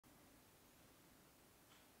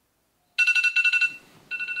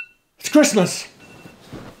Christmas!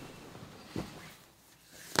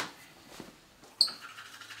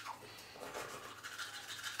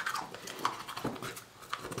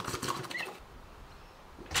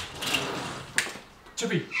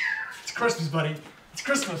 Chippy, it's Christmas, buddy. It's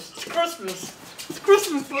Christmas. It's Christmas. It's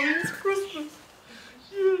Christmas, buddy. It's Christmas.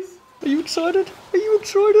 Yes. Are you excited? Are you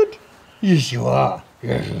excited? Yes, you are.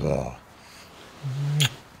 Yes, you are.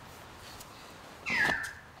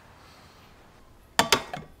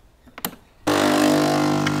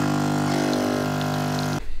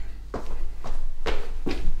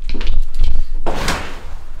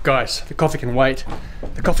 Guys, the coffee can wait.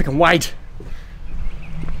 The coffee can wait.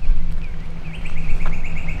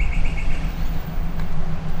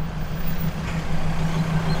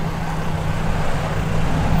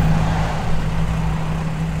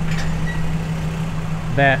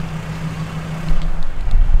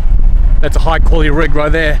 That's a high quality rig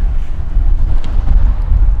right there.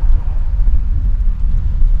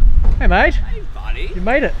 Hey mate. Hey buddy. You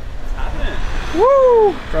made it. What's happening?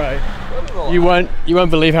 Woo! Bro. You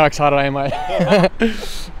won't believe how excited I am, mate.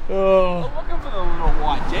 Oh. I'm looking for the little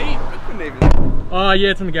white Jeep. I couldn't even. Oh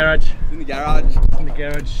yeah, it's in the garage. It's in the garage. It's in the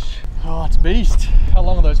garage. Oh, it's a beast. How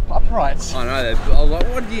long are those uprights? I know. I was like,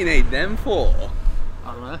 what do you need them for?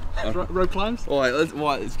 I don't know. Road climbs? Oh, wait,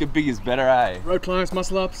 let's get big is better, eh? Road climbs,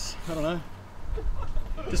 muscle ups, I don't know.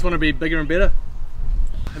 Just want to be bigger and better.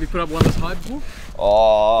 Have you put up one this high before?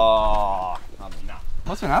 Oh, no.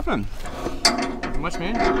 What's been happening? Nothing much,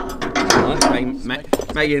 man.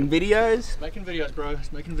 Making videos? Making videos, bro.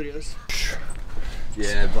 Just making videos.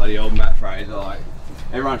 Yeah, bloody old Matt Fraser. Like,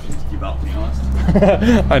 everyone should just give up, to be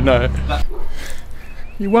honest. I know.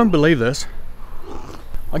 You won't believe this.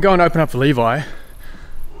 I go and open up for Levi,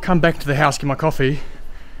 come back to the house, get my coffee.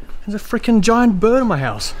 There's a freaking giant bird in my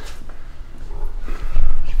house.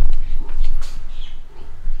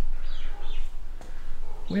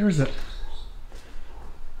 Where is it?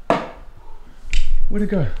 Where'd it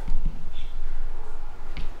go?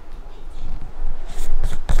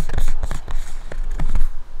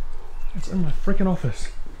 It's in my freaking office.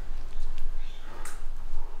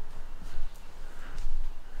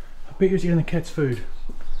 I bet you're eating the cat's food.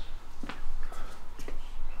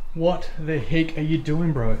 What the heck are you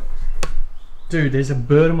doing, bro? Dude, there's a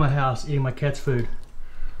bird in my house eating my cat's food.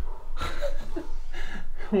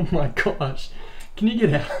 Oh my gosh. Can you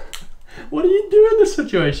get out? What do you do in this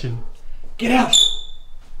situation? Get out!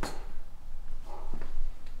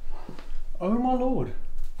 Oh my lord.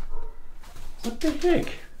 What the heck?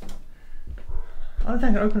 I don't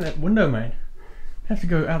think I can open that window, mate. I have to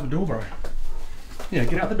go out the door, bro. Yeah,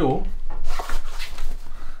 get out the door.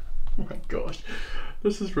 Oh my gosh.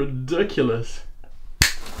 This is ridiculous.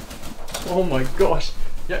 Oh my gosh.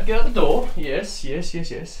 Yeah, get out the door. Yes, yes,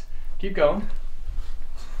 yes, yes. Keep going.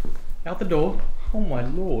 Out the door. Oh my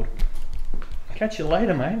lord. Catch you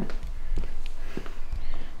later, mate.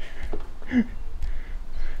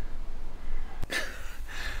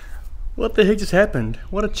 What the heck just happened?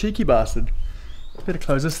 What a cheeky bastard. Better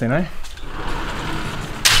close this then, eh?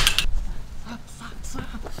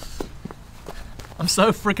 I'm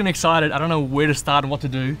so freaking excited. I don't know where to start and what to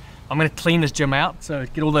do. I'm gonna clean this gym out, so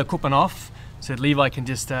get all the equipment off so that Levi can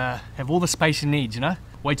just have all the space he needs, you know?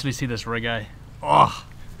 Wait till you see this rig, eh? Oh.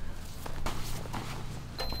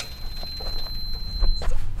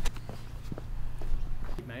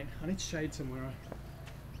 Mate, I need shade somewhere.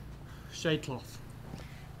 Shade cloth.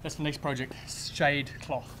 That's the next project. Shade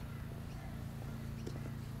cloth.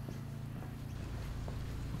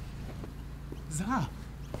 Zah.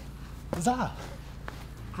 Zah.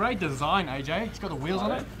 Great design, AJ. It's got the wheels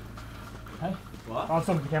on it. Hey? What? I was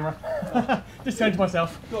talking to the camera. Just saying to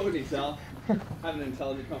myself. Talking to yourself. Having an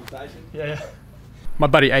intelligent conversation. Yeah, yeah. My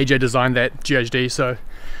buddy AJ designed that GHD, so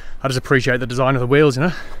I just appreciate the design of the wheels, you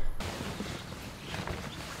know?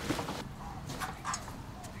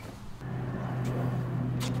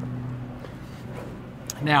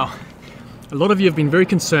 Now, a lot of you have been very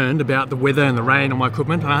concerned about the weather and the rain on my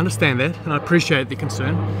equipment, and I understand that, and I appreciate the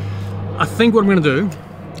concern. I think what I'm going to do,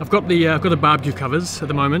 I've got the barbecue covers at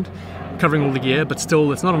the moment, covering all the gear, but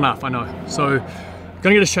still it's not enough, I know. So I'm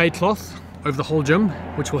going to get a shade cloth over the whole gym,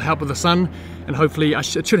 which will help with the sun, and hopefully it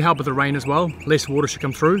should help with the rain as well. Less water should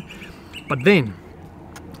come through. But then,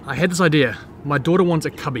 I had this idea. My daughter wants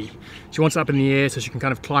a cubby. She wants it up in the air so she can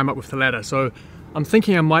kind of climb up with the ladder. So I'm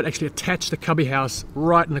thinking I might actually attach the cubby house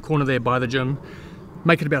right in the corner there by the gym,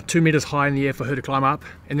 make it about 2 meters high in the air for her to climb up,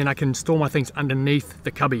 and then I can store my things underneath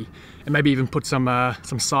the cubby, and maybe even put some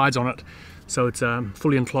sides on it so it's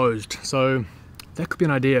fully enclosed. So that could be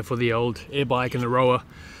an idea for the old air bike and the rower.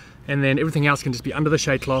 and then everything else can just be under the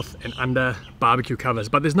shade cloth and under barbecue covers.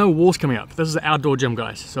 But there's no walls coming up. This is an outdoor gym,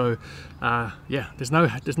 guys. So yeah, there's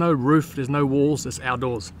no roof, there's no walls, it's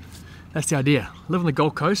outdoors. That's the idea. Live on the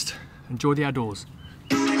Gold Coast, enjoy the outdoors.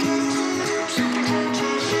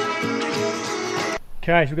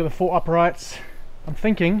 Okay, so we've got the 4 uprights. I'm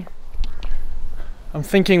thinking we're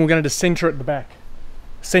going to just center it at the back.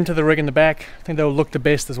 Center the rig in the back. I think they'll look the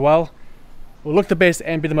best as well. Will look the best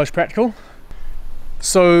and be the most practical.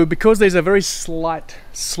 So because there's a very slight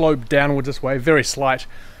slope downwards this way, very slight,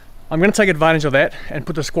 I'm going to take advantage of that and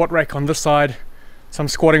put the squat rack on this side. So I'm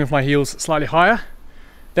squatting with my heels slightly higher.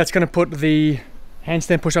 That's going to put the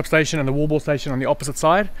handstand push-up station and the wall ball station on the opposite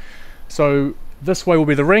side. So this way will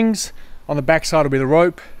be the rings, on the back side will be the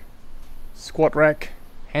rope, squat rack,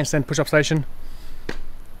 handstand push-up station. I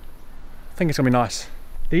think it's going to be nice.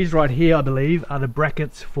 These right here, I believe, are the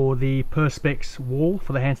brackets for the Perspex wall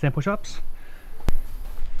for the handstand push-ups.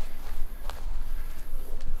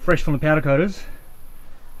 Fresh from the powder coaters.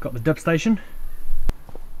 Got the dip station.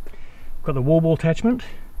 Got the wall ball attachment.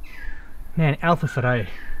 Man, AlphaFit,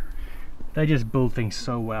 they just build things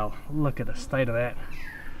so well. Look at the state of that.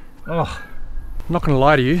 Oh, I'm not gonna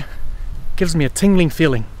lie to you, it gives me a tingling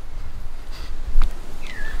feeling.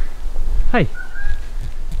 Hey,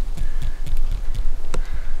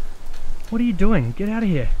 what are you doing? Get out of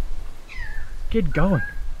here. Get going.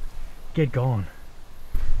 Get going.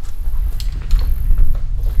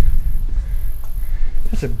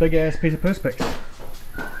 That's a big ass piece of Perspex.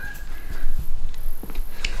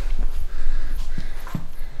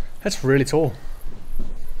 That's really tall.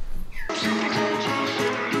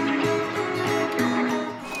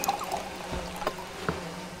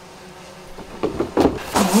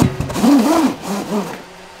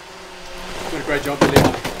 Got a great job with it.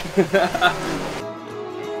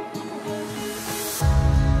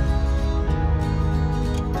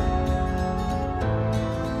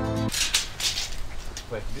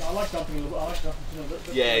 I like dumping a little bit. I like dumping a little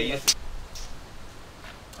bit. Yeah, yes.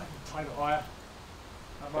 I can tie it higher.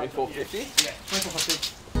 2450? Yeah,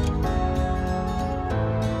 2450.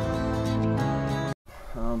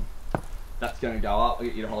 That's going to go up. I'll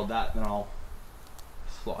get you to hold that, then I'll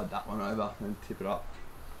slide that one over and tip it up.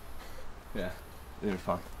 Yeah, it'll be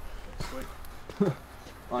fun. Sweet.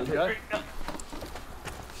 On to go.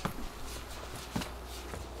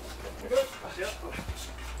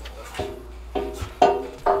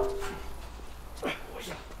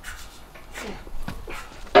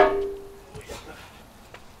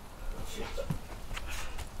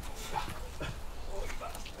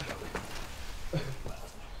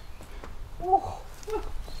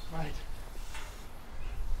 Mate,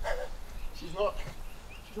 she's not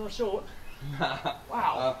short.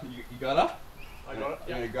 Wow. You got her? I got it. I'm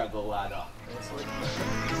going to grab the ladder.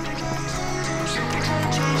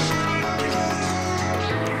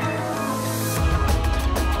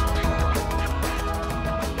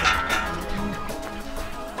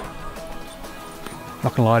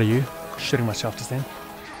 Not gonna lie to you, shitting myself just then.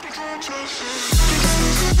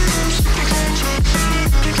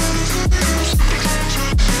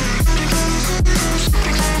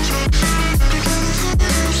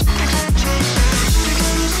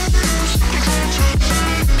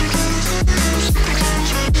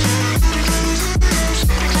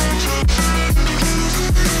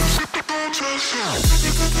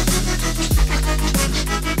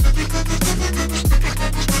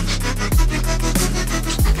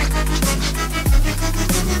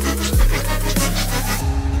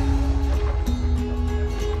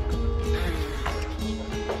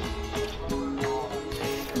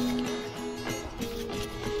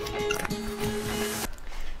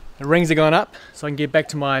 The rings are going up so I can get back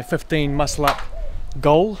to my 15 muscle up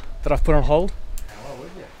goal that I've put on hold.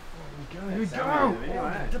 Here we go.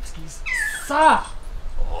 Dipskis. Sa!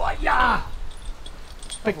 Oh yeah!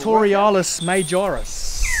 Pectoralis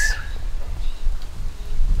majoris.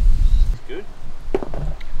 Good.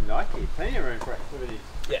 Nike, plenty of room for activity.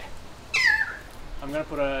 Yeah. I'm going to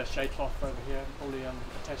put a shade cloth over here, probably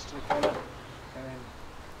attached to the collar, and then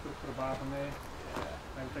put a bar on there. Yeah.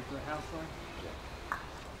 Maybe take to the house line.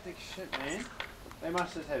 Thick shit, man. They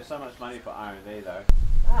must just have so much money for R&D though.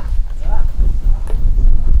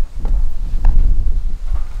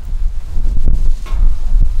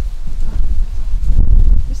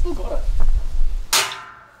 You still got it.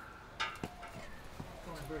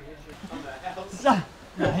 Za!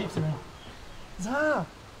 Yeah, heaps of room. Za!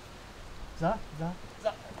 Za! Za!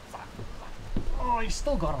 Za! Oh, you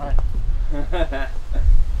still got it.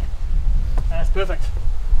 That's perfect.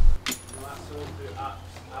 Muscles do up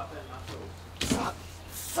and muscles. Za!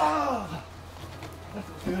 Za! That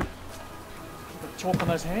feels good. Put chalk on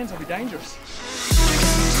those hands, it'll be dangerous.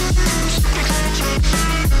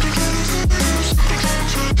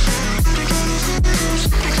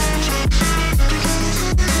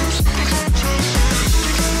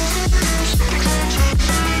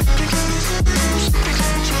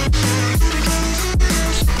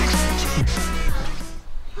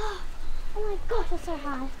 Oh my god, that's so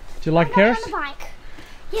high. Do you like it, Karis? On the bike.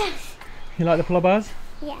 Yes. You like the pull-up bars?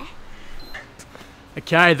 Yeah.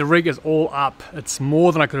 Okay, the rig is all up. It's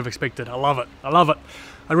more than I could have expected. I love it. I love it.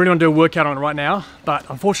 I really want to do a workout on it right now, but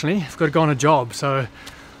unfortunately, I've got to go on a job, so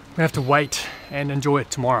we have to wait and enjoy it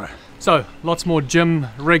tomorrow. So, lots more gym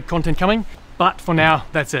rig content coming, but for now,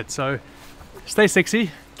 that's it. So, stay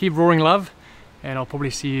sexy, keep roaring love, and I'll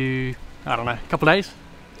probably see you, I don't know, a couple of days.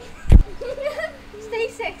 Stay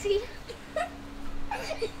sexy.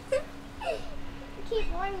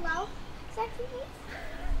 Keep roaring love. Sexy beats.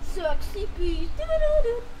 Sexy beats.